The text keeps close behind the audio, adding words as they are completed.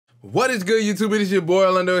What is good, YouTube? It is your boy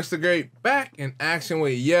EarlandoXDaGreat back in action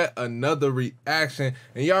with yet another reaction.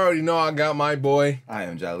 And y'all already know I got my boy. I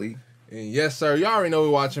am Jolly. And yes, sir, y'all already know we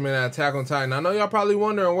watching him in Attack on Titan. I know y'all probably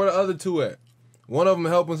wondering where the other two at. One of them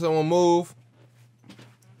helping someone move.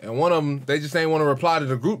 And one of them, they just ain't want to reply to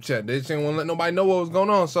the group chat. They just ain't want to let nobody know what was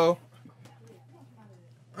going on. So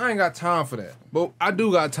I ain't got time for that. But I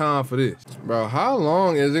do got time for this. Bro, how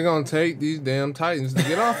long is it going to take these damn Titans to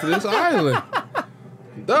get off of this island?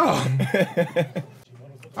 Dog.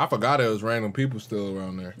 I forgot there was random people still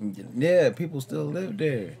around there. Yeah, people still live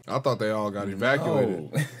there. I thought they all got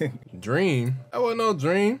evacuated. No. Dream? That wasn't no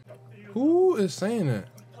dream. Who is saying that?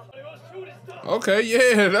 Okay,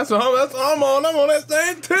 yeah, that's what I'm on. I'm on that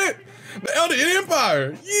same tip. The Elder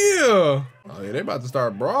Empire. Yeah. Oh yeah, they about to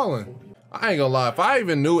start brawling. I ain't gonna lie. If I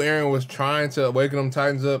even knew Eren was trying to waken them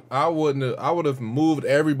Titans up, I would have moved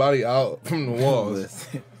everybody out from the walls.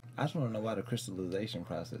 I just want to know why the crystallization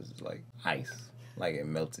process is like ice, like it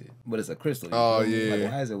melted, but it's a crystal. Oh yeah.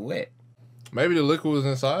 Like, why is it wet? Maybe the liquid was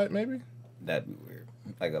inside. Maybe. That'd be weird.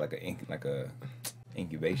 Like a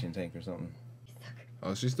incubation tank or something.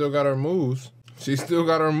 Oh, she still got her moves. She still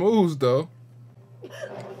got her moves though.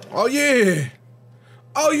 Oh yeah.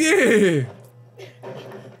 Oh yeah.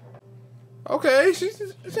 Okay, she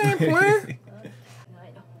ain't playing.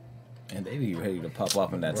 And they be ready to pop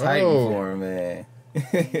off in that Titan form, man.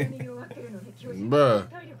 Bruh.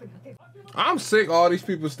 I'm sick all these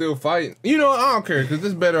people still fighting. You know, I don't care, because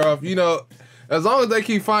it's better off, you know, as long as they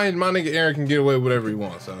keep fighting, my nigga Eren can get away with whatever he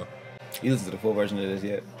wants, so. You listen to the full version of this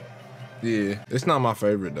yet? Yeah, it's not my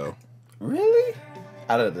favorite, though. Really?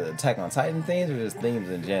 Out of the Attack on Titan themes or just themes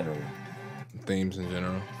in general? Themes in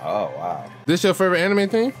general. Oh, wow. This your favorite anime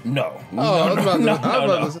theme? No. Oh,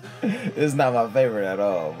 No. It's not my favorite at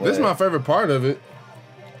all. This is my favorite part of it.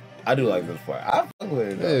 I do like this part. I fuck with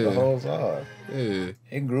it though, the whole song. Yeah.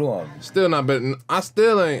 It grew on me. Still not better. I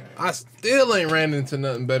still ain't ran into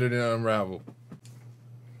nothing better than Unravel.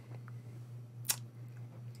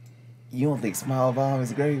 You don't think Smile Bomb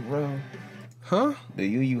is great, bro? Huh? The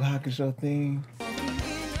Yu Yu Hakusho thing.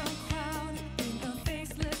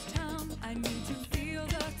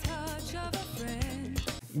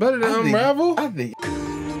 Better than Unravel? I think.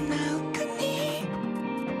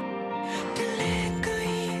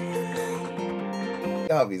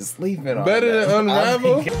 Y'all be sleeping on better that. than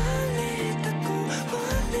Unravel?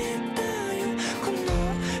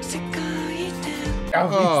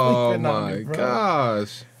 Oh my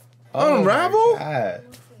gosh. Oh Unravel? my God.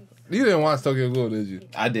 You didn't watch Tokyo Ghoul, did you?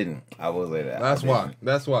 I didn't. I will say that. That's why.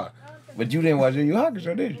 That's why. But you didn't watch Yu Yu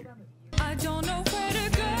Hakusho, did you? I don't know where to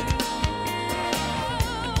go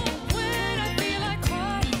when I feel like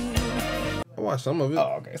crying. I watched some of it.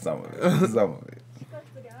 Oh, okay. Some of it. Some of it.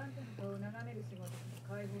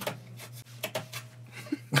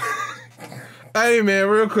 Hey man,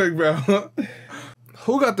 real quick, bro.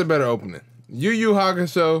 Who got the better opening? Yu Yu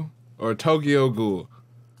Hakusho or Tokyo Ghoul?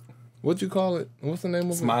 What you call it? What's the name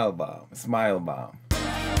of it? Smile Bomb. Smile Bomb.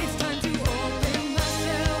 It's time to open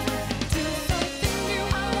myself to something new.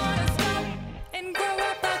 I wanna stop and grow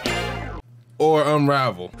up again. Or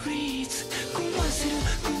Unravel?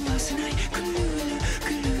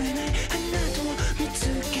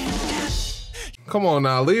 Come on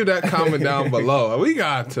now, leave that comment down below. We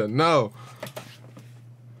got to know.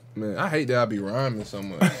 Man, I hate that I be rhyming so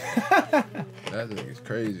much. That thing is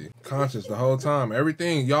crazy. Conscious the whole time.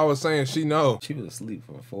 Everything y'all was saying, she know. She was asleep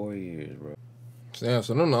for 4 years, bro. Damn,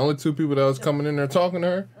 so them the only two people that was coming in there talking to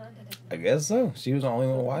her? I guess so. She was the only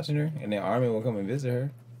one watching her, and then Armin will come and visit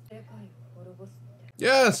her.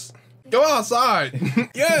 Yes! Go outside!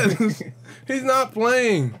 Yes! He's not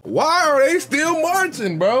playing. Why are they still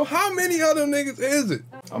marching, bro? How many other niggas is it?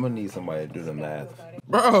 I'm gonna need somebody to do the math.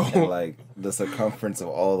 Bro. And like the circumference of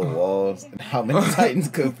all the walls and how many Titans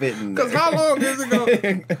could fit in there. Cause how long is it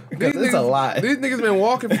going? It's a lot. These niggas been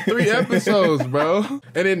walking for 3 episodes, bro.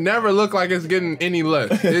 And it never looked like it's getting any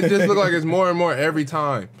less. It just looked like it's more and more every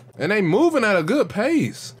time. And they moving at a good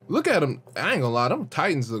pace. Look at them. I ain't gonna lie, them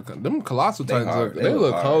Titans look, them Colossal Titans they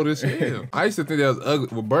look cold as hell. I used to think that was ugly.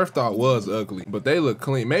 Well, Birth Thought was ugly, but they look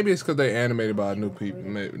clean. Maybe it's because they animated by new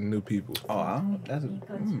people. Oh, I don't, that's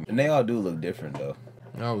and they all do look different though.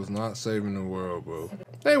 I was not saving the world, bro.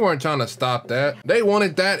 They weren't trying to stop that. They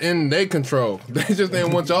wanted that in their control. They just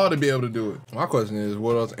didn't want y'all to be able to do it. My question is,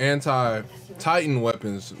 what else anti-Titan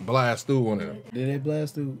weapons blast through one of them? Did they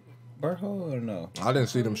blast through Burho or no? I didn't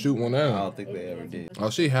see them shoot one I down. don't think they ever did. Oh,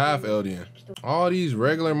 she half Eldian. All these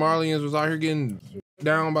regular Marlians was out here getting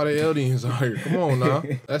down by the Eldians out here. Come on now.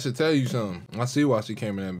 That should tell you something. I see why she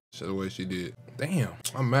came in that bitch the way she did. Damn.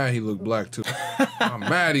 I'm mad he looked black too. I'm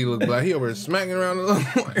mad he looked black. He over there smacking around the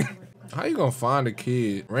little. How you gonna find a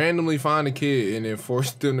kid, randomly find a kid, and then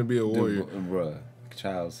force them to be a warrior? Bruh,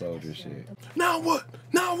 child soldier shit. Now what?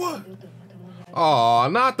 Now what? Aw,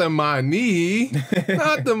 not the my knee.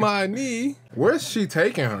 Not the my knee. Where's she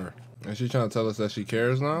taking her? Is she trying to tell us that she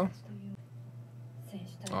cares now?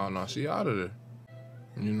 Oh no, she out of there.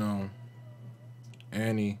 You know,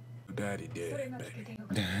 Annie, daddy dead, baby.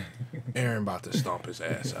 Aaron about to stomp his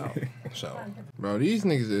ass out. So, bro, these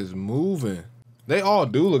niggas is moving. They all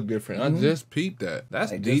do look different. I just peeped that.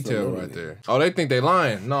 That's Like, detail right there. Oh, they think they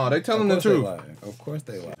lying. No, they telling the Of course truth. they lying. Of course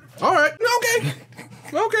they lie. All right, okay,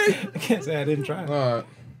 okay. I can't say I didn't try. All right.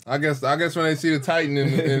 I guess when they see the Titan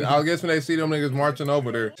and I guess when they see them niggas marching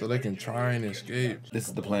over there so they can try and escape. This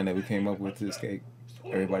is the plan that we came up with to escape.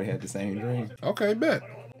 Everybody had the same dream. Okay, bet.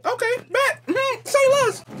 Okay, bet. Say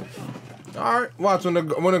less. All right, watch when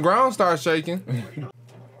the ground starts shaking.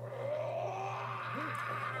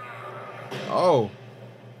 Oh.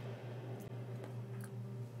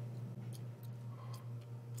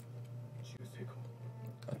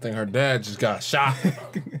 I think her dad just got shot.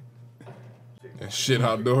 And shit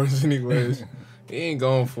outdoors anyways. He ain't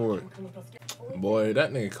going for it. Boy,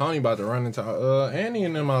 that nigga Connie about to run into Annie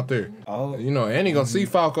and them out there. Oh. You know, Annie gonna see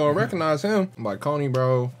Falco and recognize him. I'm like, Connie,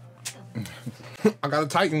 bro. I got a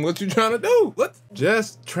Titan. What you trying to do? What?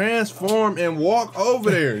 Just transform and walk over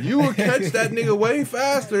there. You will catch that nigga way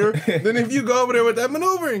faster than if you go over there with that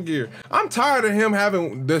maneuvering gear. I'm tired of him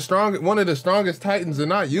having one of the strongest Titans and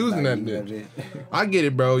not using that bitch. I get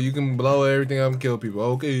it, bro. You can blow everything up and kill people.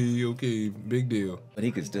 Okay, big deal. But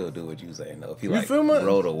he could still do what you saying though. If he You like feel me?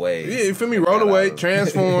 rode away. Yeah, you feel me? Roll away,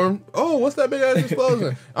 transform. Oh, what's that big ass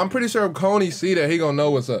explosion? I'm pretty sure if Coney see that, he gonna know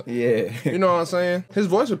what's up. Yeah. You know what I'm saying? His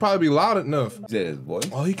voice would probably be loud enough. Is that his voice?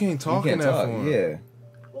 Oh, he can't talk He can't in that talk. form. Yeah.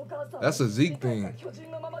 That's a Zeke thing.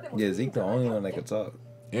 Yeah, Zeke the only one that could talk.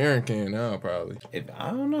 Aaron can now, probably. I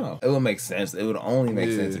don't know. It would make sense. It would only make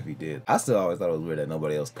sense Yeah. if he did. I still always thought it was weird that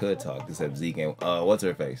nobody else could talk except Zeke and what's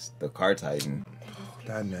her face? The car Titan.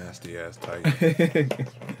 That nasty ass Titan.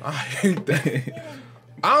 I hate that.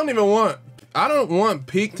 I don't want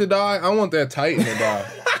Peak to die. I want that Titan to die.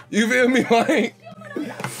 You feel me? Like,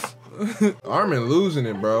 Armin losing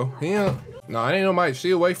it, bro. It ain't nobody. She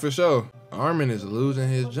away for sure. Armin is losing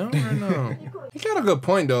his jump right now. He got a good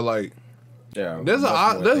point though. Like, Yeah. there's a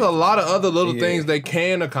lot of other little things they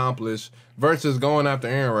can accomplish versus going after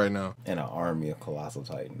Aaron right now. And an army of colossal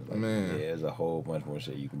titans. Like, Man. Yeah, there's a whole bunch more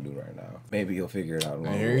shit you can do right now. Maybe he'll figure it out along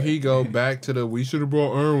And the here way. he go back to we should have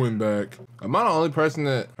brought Erwin back. Am I the only person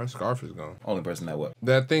that her scarf is gone? Only person that what?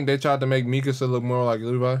 That thing they tried to make Mikasa look more like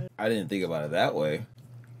Levi. I didn't think about it that way.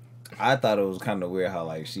 I thought it was kind of weird how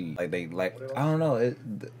I don't know.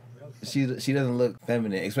 She doesn't look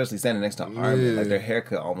feminine, especially standing next to Armin. Yeah. Like their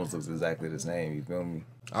haircut almost looks exactly the same. You feel me?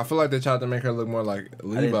 I feel like they tried to make her look more like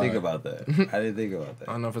Levi. I didn't think about that.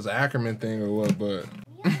 I don't know if it's an Ackerman thing or what, but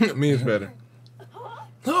me is better.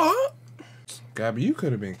 Huh? Gabby, you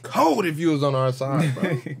could have been cold if you was on our side,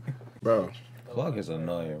 bro. Bro, Clark is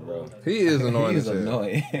annoying, bro. he is annoying He is as hell.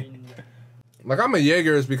 annoying. Like, I'm a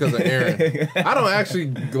Jaeger is because of Aaron. I don't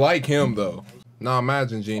actually like him, though. Now,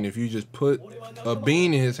 imagine, Gene, if you just put a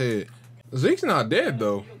bean in his head. Zeke's not dead,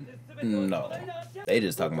 though. No. They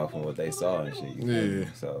just talking about from what they saw and shit. You feel me? Yeah.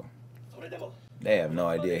 So, they have no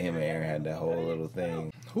idea him and Aaron had that whole little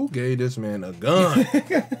thing. Who gave this man a gun? I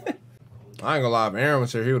ain't gonna lie, if Aaron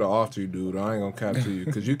was here, he would have offed you, dude. I ain't gonna cap to you,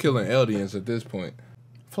 because you killing Eldians at this point.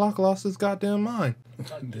 Flock lost his goddamn mind.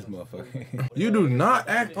 This motherfucker. You do not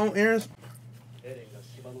act on Aaron's...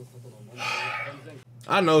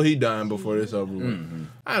 I know he dying before this over with. Mm-hmm.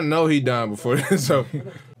 I know he dying before this over.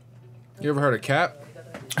 You ever heard of Cap?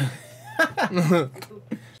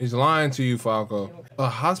 He's lying to you, Falco. A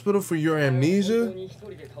hospital for your amnesia?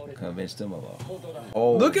 Convinced him of a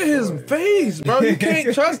whole Look at his story. face, bro. You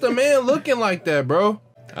can't trust a man looking like that, bro.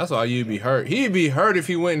 That's why you'd be hurt. He'd be hurt if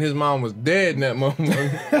he went and his mom was dead in that moment.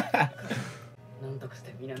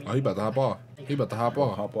 Oh, he about to hop off. He about to hop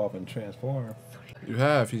off. Hop off and transform. You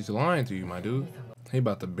have. He's lying to you, my dude. He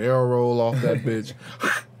about to barrel roll off that bitch.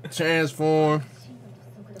 Transform.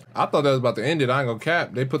 I thought that was about to end it. I ain't gonna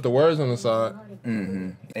cap. They put the words on the side.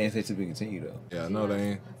 Mm-hmm. They ain't say to be continued though. Yeah, I know they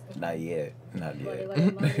ain't. Not yet. Not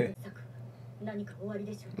yet.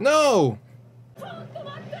 No!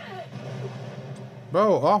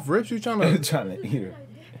 Bro, off rips, you trying to... Trying to eat her.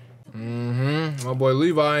 Mm-hmm. My boy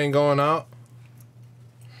Levi ain't going out.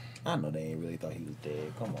 I know they ain't really thought he was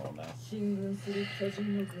dead. Come on now.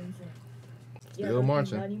 Still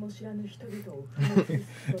marching.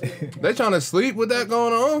 They trying to sleep with that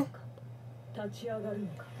going on?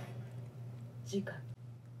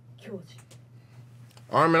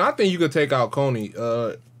 Armin, I think you could take out Coney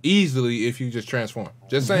easily if you just transform.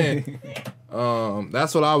 Just saying.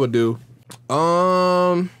 That's what I would do.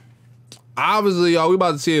 Obviously, y'all, we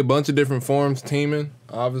about to see a bunch of different forms teaming,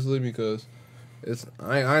 obviously, because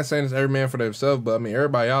I ain't saying it's every man for themselves, but I mean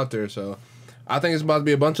everybody out there, so I think it's about to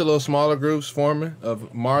be a bunch of little smaller groups forming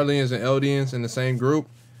of Marlians and Eldians in the same group,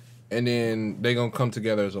 and then they gonna come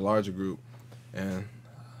together as a larger group and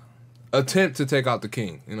attempt to take out the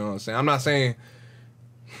king. You know what I'm saying? I'm not saying,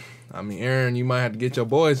 I mean, Aaron, you might have to get your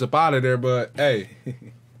boys up out of there, but hey,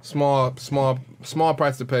 small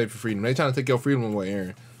price to pay for freedom. They trying to take your freedom away,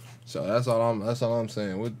 Aaron. So that's all I'm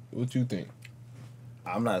saying. What you think?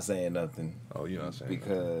 I'm not saying nothing. Oh, you're not saying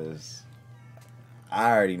because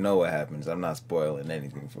I already know what happens. I'm not spoiling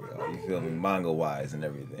anything for y'all. You feel me? Manga wise and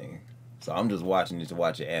everything. So I'm just watching it to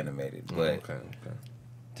watch it animated. But okay.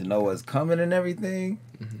 to know what's coming and everything,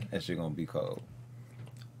 that shit gonna be cold.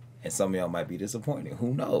 And some of y'all might be disappointed.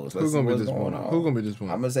 Who knows? Who's gonna be disappointed? Who's gonna be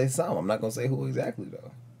disappointed? I'm gonna say some. I'm not gonna say who exactly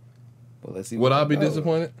though. But let's see. Would I be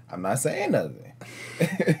disappointed? I'm not saying nothing.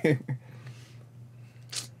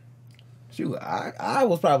 Shoot, I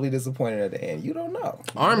was probably disappointed at the end. You don't know.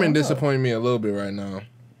 Armin disappointed me a little bit right now.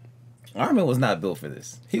 Armin was not built for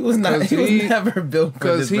this. He was not. He was never built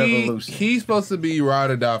for this revolution. He's supposed to be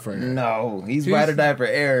ride or die for Aaron. No, he's ride or die for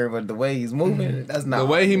Aaron. But the way he's moving, that's not the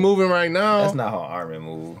way he moving right now. That's not how Armin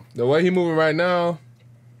move. The way he moving right now.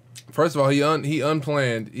 First of all, he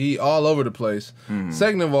unplanned. He all over the place.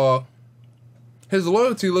 Second of all, his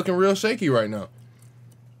loyalty looking real shaky right now.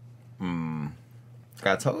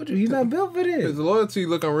 I told you he's not built for this. His loyalty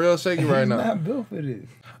looking real shaky right now. He's not built for this.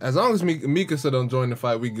 As long as Mikasa don't join the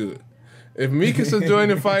fight, we good. If Mikasa join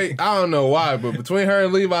the fight, I don't know why, but between her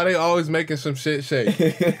and Levi, they always making some shit shake.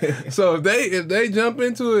 So if they jump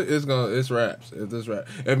into it, it's raps. It's rap.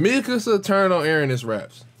 If Mikasa turn on Aaron, it's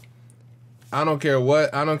raps. I don't care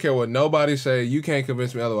what nobody say. You can't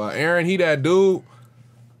convince me otherwise. Aaron, he that dude.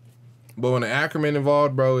 But when the Ackerman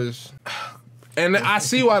involved, bro, is, and I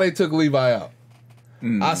see why they took Levi out.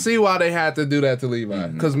 I see why they had to do that to Levi.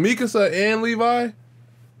 Because Mikasa and Levi,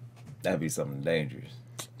 that'd be something dangerous.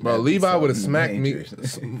 Bro, Levi would have smacked me.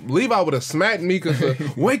 Levi would have smacked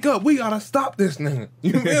Mikasa. Wake up, we gotta stop this nigga.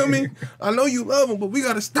 You feel me? I know you love him, but we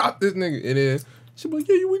gotta stop this nigga. And then she'd be like,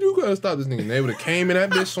 yeah, we do gotta stop this nigga. And they would have came in that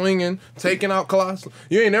bitch swinging, taking out Colossal.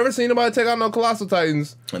 You ain't never seen nobody take out no Colossal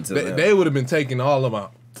Titans. They would have been taking all of them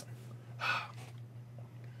out.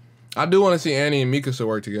 I do want to see Annie and Mikasa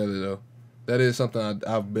work together, though. That is something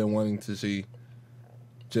I've been wanting to see,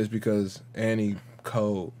 just because Annie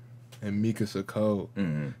cold and Mikasa cold.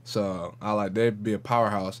 So they'd be a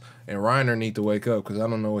powerhouse. And Reiner need to wake up because I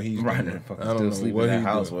don't know what he's doing. I don't know what he's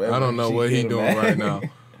doing. I don't know what he's doing right now.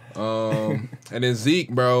 And then Zeke,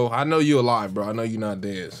 bro, I know you alive, bro. I know you're not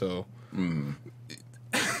dead. So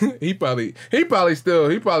he probably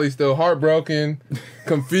still heartbroken,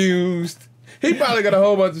 confused. He probably got a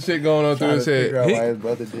whole bunch of shit going on through his head.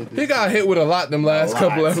 He got hit with a lot them last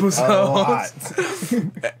couple episodes.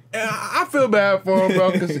 And I feel bad for him,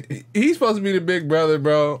 bro, because he's supposed to be the big brother,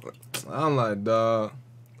 bro. I'm like, dog.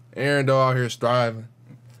 Aaron, though, out here striving.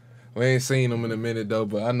 We ain't seen him in a minute, though,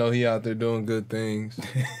 but I know he out there doing good things.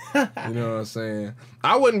 You know what I'm saying?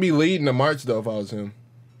 I wouldn't be leading the march, though, if I was him.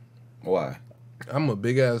 Why? I'm a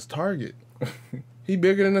big-ass target. He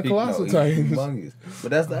bigger than the Colossal Titans. Humongous.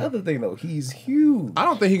 But that's the other thing, though. He's huge. I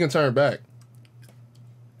don't think he can turn back.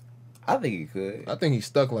 I think he could. I think he's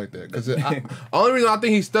stuck like that. Cause only reason I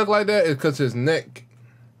think he's stuck like that is because his neck.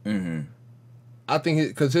 I think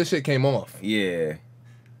because his shit came off. Yeah.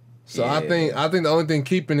 So I think the only thing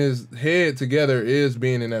keeping his head together is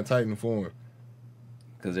being in that Titan form.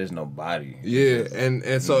 Because there's no body. Yeah,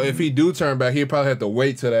 and so if he do turn back, he'd probably have to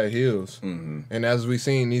wait till that heals. And as we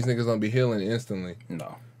seen, these niggas gonna be healing instantly.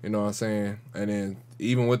 No. You know what I'm saying? And then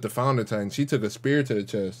even with the Founder Titan, she took a spear to the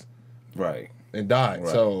chest. Right. And died.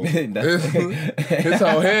 Right. So his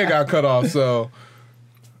whole head got cut off. So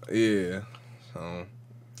yeah. So,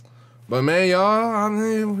 but man, y'all, I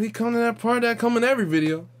mean, we come to that part that come in every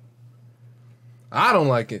video. I don't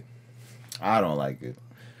like it. I don't like it.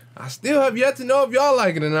 I still have yet to know if y'all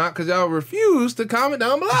like it or not because y'all refuse to comment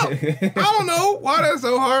down below. I don't know why that's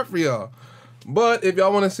so hard for y'all. But if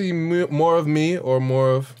y'all want to see more of me or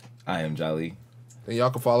more of I Am Jolly, then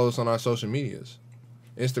y'all can follow us on our social medias.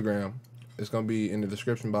 Instagram, it's going to be in the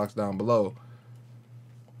description box down below.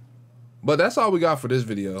 But that's all we got for this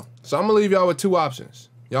video. So I'm going to leave y'all with two options.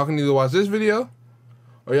 Y'all can either watch this video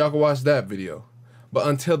or y'all can watch that video. But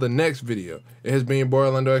until the next video, it has been your boy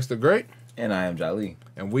Orlando X the Great, And I am Jolly.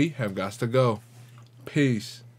 and we have got to go. Peace.